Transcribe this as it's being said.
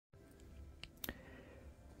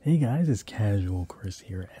Hey guys, it's Casual Chris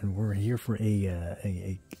here, and we're here for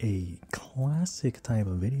a classic type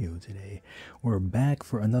of video today. We're back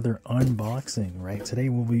for another unboxing, right? Today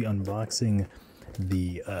we'll be unboxing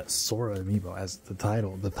the Sora Amiibo, as the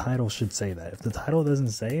title should say that. If the title doesn't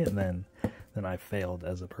say it, then I failed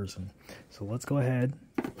as a person. So let's go ahead.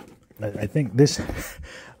 I think this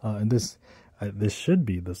this should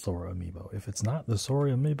be the Sora Amiibo. If it's not the Sora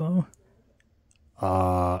Amiibo,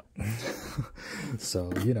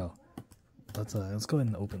 so you know, let's go ahead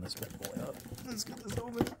and open this bad boy up. Let's get this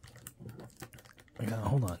open.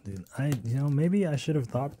 Hold on, dude. Maybe I should have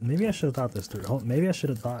thought this through. Maybe I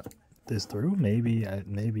should have thought this through. Maybe. All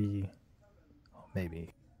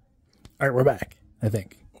right, we're back, I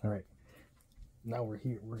think. All right, now we're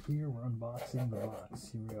here. We're unboxing the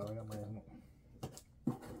box. Here we go. I got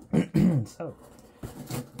my so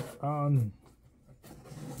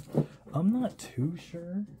I'm not too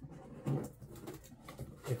sure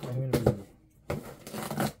if I'm gonna be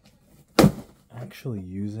actually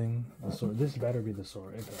using the sword. This better be the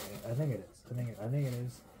sword. Okay, I think it is. I think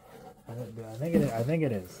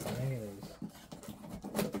it is.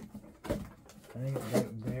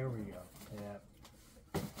 There we go. Yeah.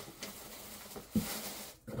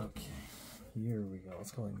 Okay. Here we go.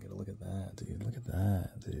 Let's go ahead and get a look at that, dude. Look at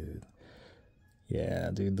that, dude.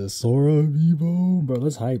 Yeah, dude, the Sora Amiibo, bro.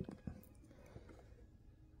 Let's hype.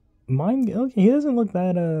 Okay, he doesn't look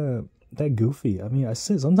that goofy. I mean, I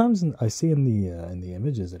see sometimes in the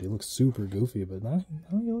images that he looks super goofy, but now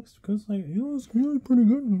he looks good. Like he looks pretty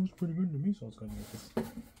good. He looks pretty good to me. So let's go ahead and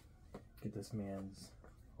get this man's.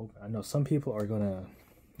 I know some people are gonna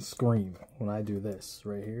scream when I do this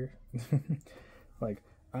right here. Like,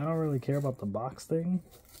 I don't really care about the box thing.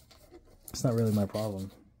 It's not really my problem.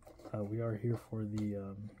 We are here for the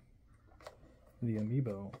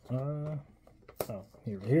Amiibo. Oh,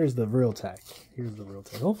 here's the real tech. Here's the real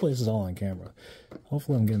tech. Hopefully this is all on camera.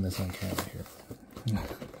 Hopefully I'm getting this on camera here.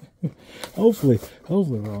 hopefully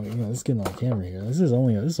we're all, this is getting on camera here. This is a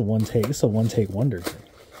one take. This is a one take wonder.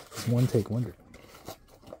 It's one take wonder.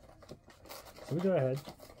 So we go ahead.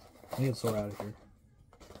 Let me get Sora out of here.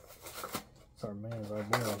 It's our man, it's our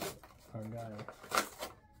boy, our guy.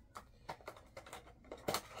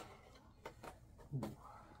 Ooh.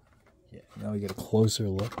 Yeah, now we get a closer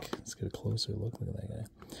look. Let's get a closer look. Look at that guy.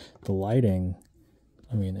 The lighting,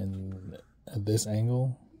 I mean, at this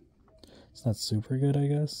angle, it's not super good, I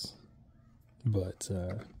guess, but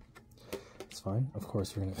it's fine. Of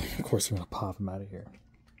course, we're gonna pop him out of here.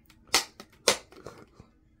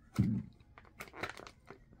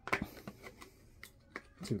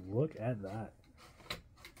 Dude, look at that.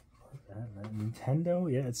 Look at that.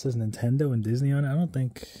 Nintendo. Yeah, it says Nintendo and Disney on it. I don't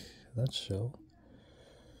think that's show.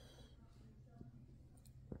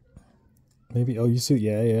 Maybe, oh, you see,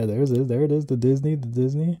 yeah, there it is, the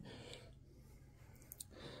Disney.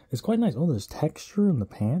 It's quite nice. Oh, there's texture in the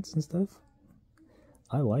pants and stuff.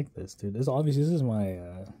 I like this, dude. This is my,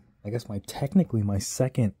 I guess technically my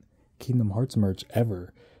second Kingdom Hearts merch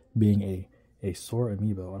ever, being a Sora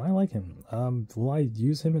Amiibo, and I like him. Will I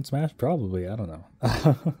use him in Smash? Probably. I don't know.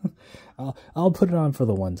 I'll put it on for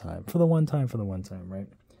the one time, right?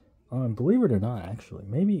 Believe it or not, actually,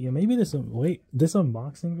 maybe this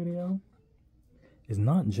unboxing video is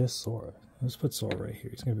not just Sora. Let's put Sora right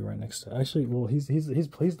here. He's gonna be right next to. Actually, well, he's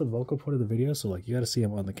the vocal part of the video, so like you got to see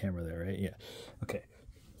him on the camera there, right? Yeah. Okay.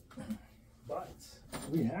 But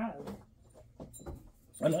we have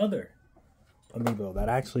another Amiibo that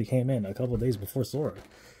actually came in a couple of days before Sora.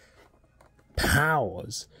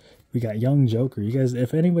 Pals. We got Young Joker. You guys,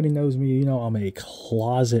 if anybody knows me, you know I'm a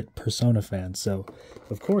closet Persona fan, so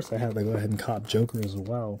of course I had to go ahead and cop Joker as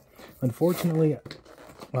well. Unfortunately,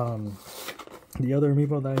 the other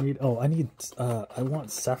Amiibo that I want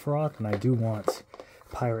Sephiroth, and I do want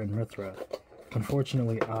Pyra and Mithra.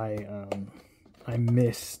 Unfortunately, I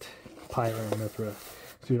missed Pyra and Mithra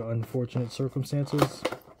due to unfortunate circumstances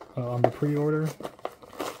on the pre-order. It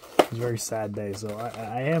was a very sad day, so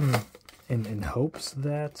I am in hopes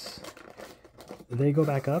that they go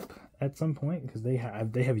back up at some point, because they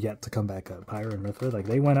have yet to come back up. Pyra and Mithra, like,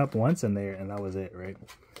 they went up once and that was it, right?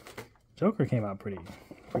 Joker came out pretty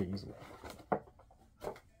easily.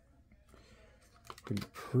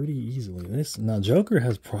 Pretty easily. Joker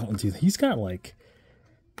has problems. Dude, he's got like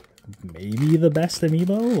maybe the best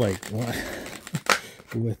Amiibo, like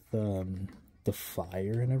with the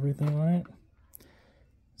fire and everything on it.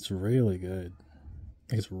 It's really good.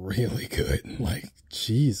 It's really good. Like,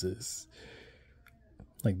 Jesus.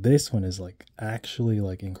 Like, this one is like actually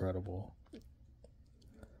like incredible.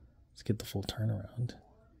 Let's get the full turnaround.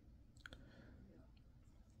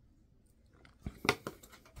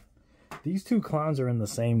 These two clowns are in the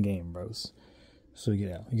same game, bros. So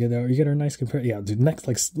yeah, you get our nice compare. Yeah, dude. Next,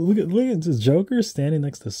 like, look at this Joker standing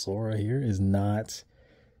next to Sora here is not.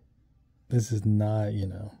 This is not, you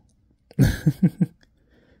know.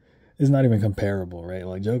 It's not even comparable, right?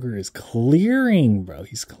 Like, Joker is clearing, bro.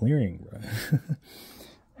 He's clearing, bro.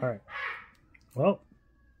 All right. Well,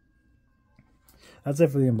 that's it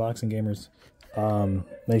for the unboxing, gamers.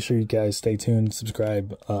 Make sure you guys stay tuned,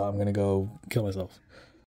 subscribe. I'm gonna go kill myself.